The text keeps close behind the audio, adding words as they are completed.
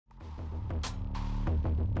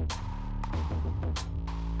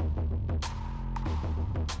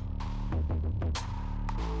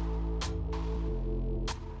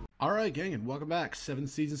Alright gang, and welcome back. 7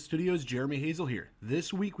 Season Studios, Jeremy Hazel here.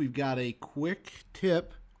 This week we've got a quick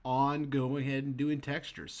tip on going ahead and doing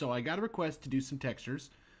textures. So I got a request to do some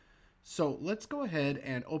textures. So let's go ahead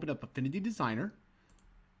and open up Affinity Designer.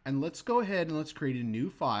 And let's go ahead and let's create a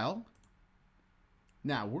new file.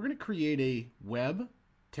 Now we're going to create a web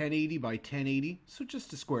 1080 by 1080, so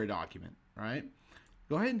just a square document, alright?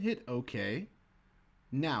 Go ahead and hit OK.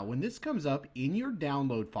 Now, when this comes up in your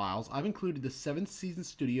download files, I've included the 7th Season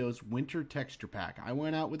Studios Winter Texture Pack. I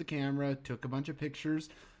went out with the camera, took a bunch of pictures.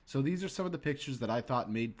 So these are some of the pictures that I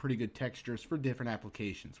thought made pretty good textures for different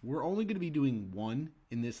applications. We're only going to be doing one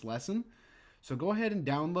in this lesson. So go ahead and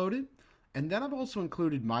download it. And then I've also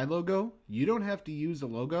included my logo. You don't have to use a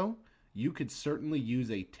logo. You could certainly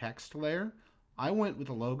use a text layer. I went with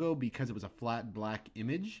a logo because it was a flat black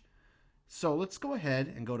image. So let's go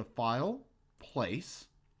ahead and go to File, Place,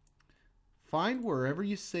 find wherever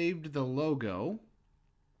you saved the logo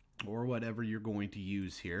or whatever you're going to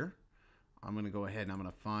use here. I'm going to go ahead and I'm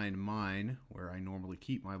going to find mine where I normally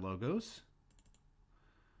keep my logos.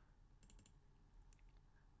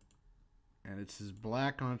 And it says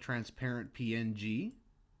black on transparent PNG.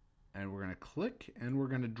 And we're going to click and we're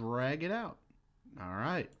going to drag it out. All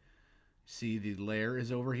right. See, the layer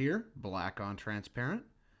is over here, black on transparent.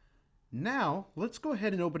 Now, let's go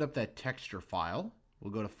ahead and open up that texture file.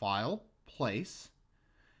 We'll go to File, Place.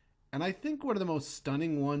 And I think one of the most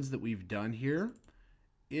stunning ones that we've done here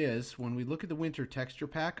is when we look at the Winter Texture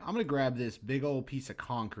Pack, I'm going to grab this big old piece of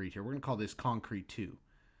concrete here. We're going to call this Concrete 2.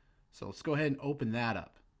 So let's go ahead and open that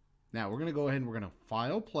up. Now, we're going to go ahead and we're going to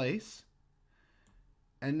File, Place.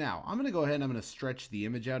 And now, I'm going to go ahead and I'm going to stretch the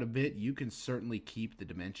image out a bit. You can certainly keep the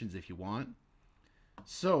dimensions if you want.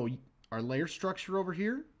 So, our layer structure over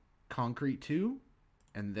here, Concrete 2,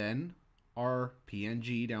 and then our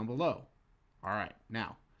PNG down below. All right,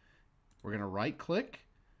 now we're going to right click,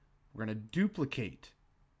 we're going to duplicate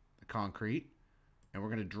the concrete, and we're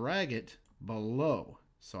going to drag it below.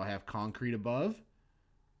 So I have concrete above,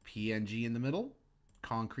 PNG in the middle,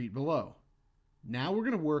 concrete below. Now we're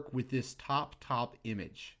going to work with this top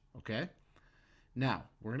image, okay? Now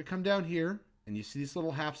we're going to come down here, and you see this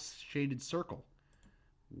little half shaded circle.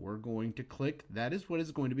 We're going to click, that is what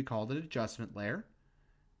is going to be called an adjustment layer.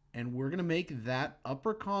 And we're going to make that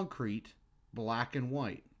upper concrete black and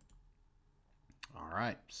white. All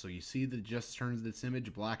right, so you see that it just turns this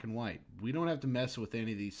image black and white. We don't have to mess with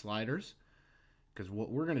any of these sliders because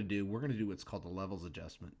what we're going to do what's called the levels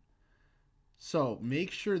adjustment. So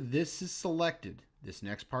make sure this is selected. This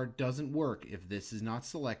next part doesn't work if this is not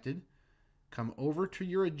selected. Come over to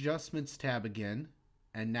your adjustments tab again.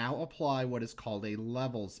 And now apply what is called a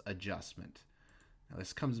levels adjustment. Now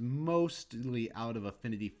this comes mostly out of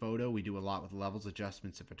Affinity Photo. We do a lot with levels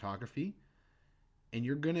adjustments in photography. And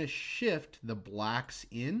you're going to shift the blacks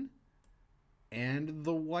in and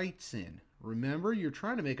the whites in. Remember, you're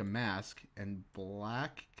trying to make a mask and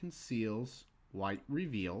black conceals, white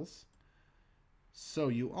reveals. So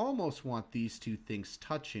you almost want these two things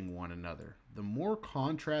touching one another. The more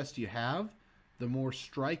contrast you have, the more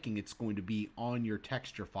striking it's going to be on your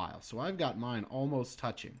texture file. So I've got mine almost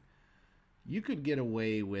touching. You could get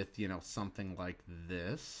away with, something like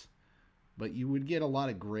this, but you would get a lot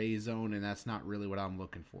of gray zone, and that's not really what I'm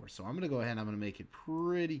looking for. So I'm going to go ahead and I'm going to make it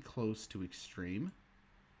pretty close to extreme.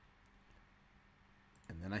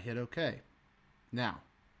 And then I hit OK. Now,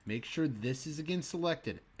 make sure this is again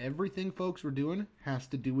selected. Everything, folks, we're doing has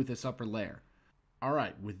to do with this upper layer. All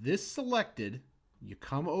right, with this selected, you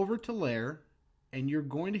come over to Layer, and you're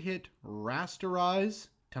going to hit Rasterize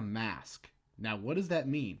to Mask. Now, what does that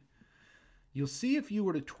mean? You'll see if you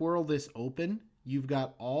were to twirl this open, you've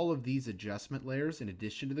got all of these adjustment layers in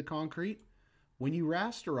addition to the concrete. When you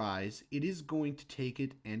rasterize, it is going to take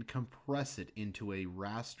it and compress it into a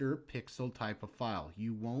raster pixel type of file.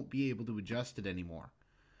 You won't be able to adjust it anymore.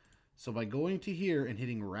 So by going to here and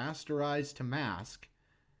hitting Rasterize to Mask,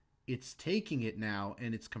 it's taking it now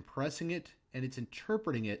and it's compressing it and it's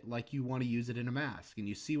interpreting it like you want to use it in a mask. And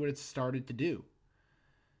you see what it's started to do.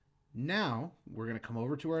 Now, we're going to come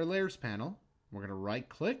over to our Layers panel. We're going to right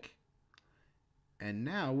click. And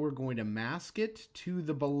now we're going to mask it to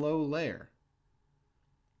the below layer.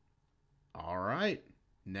 All right.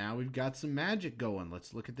 Now we've got some magic going.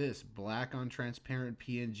 Let's look at this. Black on transparent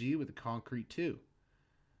PNG with a concrete 2.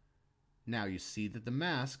 Now you see that the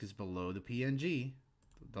mask is below the PNG.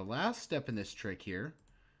 The last step in this trick here,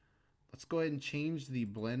 let's go ahead and change the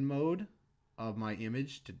blend mode of my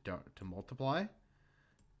image to multiply.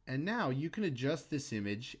 And now you can adjust this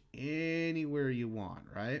image anywhere you want,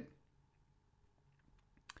 right?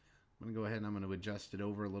 I'm going to go ahead and I'm going to adjust it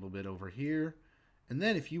over a little bit over here. And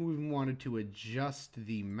then if you even wanted to adjust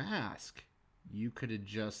the mask, you could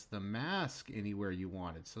adjust the mask anywhere you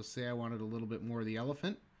wanted. So say I wanted a little bit more of the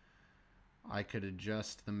elephant, I could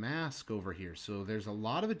adjust the mask over here. So there's a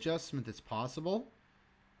lot of adjustment that's possible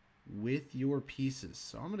with your pieces.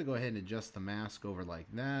 So I'm going to go ahead and adjust the mask over like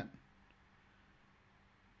that.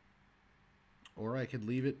 Or I could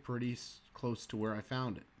leave it pretty close to where I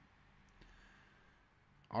found it.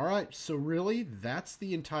 Alright, so really that's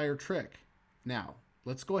the entire trick. Now,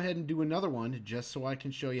 let's go ahead and do another one just so I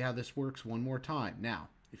can show you how this works one more time. Now,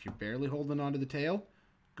 if you're barely holding onto the tail,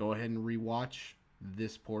 go ahead and rewatch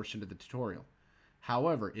this portion of the tutorial.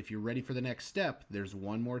 However, if you're ready for the next step, there's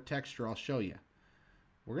one more texture I'll show you.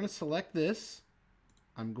 We're going to select this.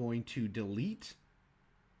 I'm going to delete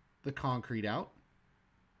the concrete out.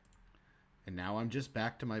 And now I'm just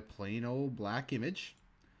back to my plain old black image.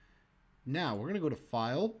 Now we're going to go to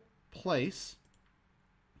File, Place,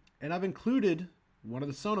 and I've included one of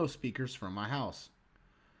the Sonos speakers from my house.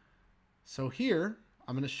 So here,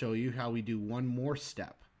 I'm going to show you how we do one more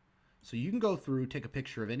step. So you can go through, take a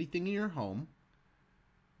picture of anything in your home.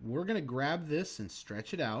 We're going to grab this and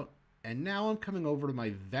stretch it out. And now I'm coming over to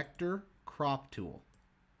my Vector Crop tool.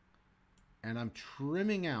 And I'm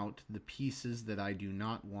trimming out the pieces that I do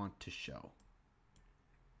not want to show.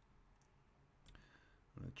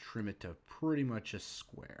 I'm going to trim it to pretty much a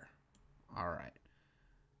square. All right.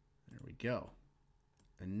 There we go.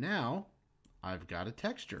 And now I've got a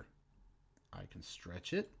texture. I can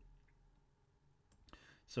stretch it.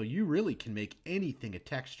 So you really can make anything a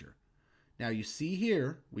texture. Now you see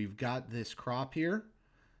here, we've got this crop here.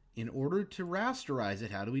 In order to rasterize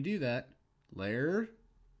it, how do we do that? Layer,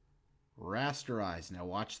 rasterize. Now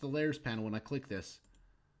watch the layers panel when I click this.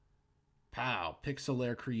 Pow, pixel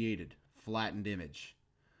layer created, flattened image.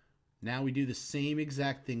 Now we do the same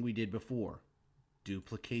exact thing we did before.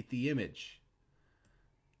 Duplicate the image.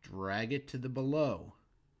 Drag it to the below.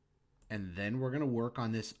 And then we're going to work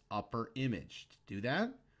on this upper image. To do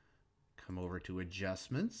that, come over to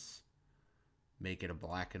Adjustments. Make it a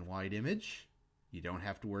black and white image. You don't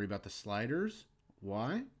have to worry about the sliders.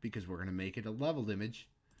 Why? Because we're going to make it a leveled image.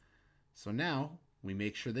 So now we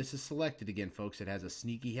make sure this is selected again, folks. It has a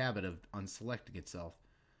sneaky habit of unselecting itself.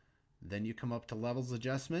 Then you come up to Levels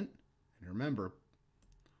Adjustment. And remember,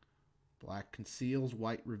 black conceals,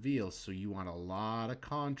 white reveals. So you want a lot of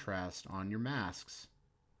contrast on your masks.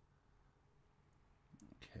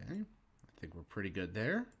 Okay, I think we're pretty good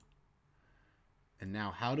there. And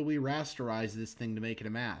now how do we rasterize this thing to make it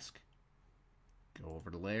a mask? Go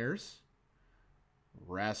over to Layers,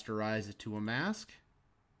 rasterize it to a mask,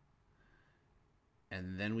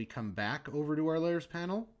 and then we come back over to our Layers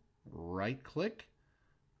panel, right click,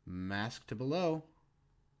 mask to below,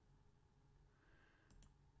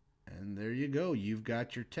 and there you go. You've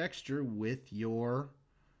got your texture with your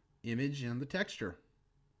image and the texture.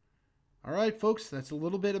 Alright folks, that's a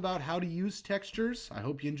little bit about how to use textures. I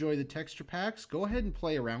hope you enjoy the texture packs. Go ahead and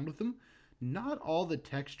play around with them. Not all the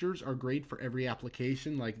textures are great for every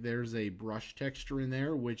application. Like there's a brush texture in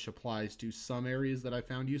there which applies to some areas that I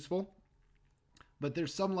found useful. But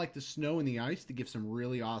there's some like the snow and the ice that give some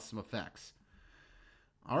really awesome effects.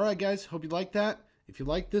 Alright guys, hope you like that. If you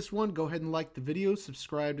like this one, go ahead and like the video,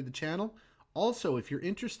 subscribe to the channel. Also, if you're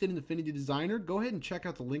interested in Affinity Designer, go ahead and check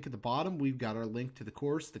out the link at the bottom. We've got our link to the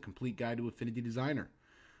course, The Complete Guide to Affinity Designer.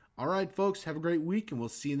 Alright folks, have a great week and we'll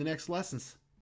see you in the next lessons.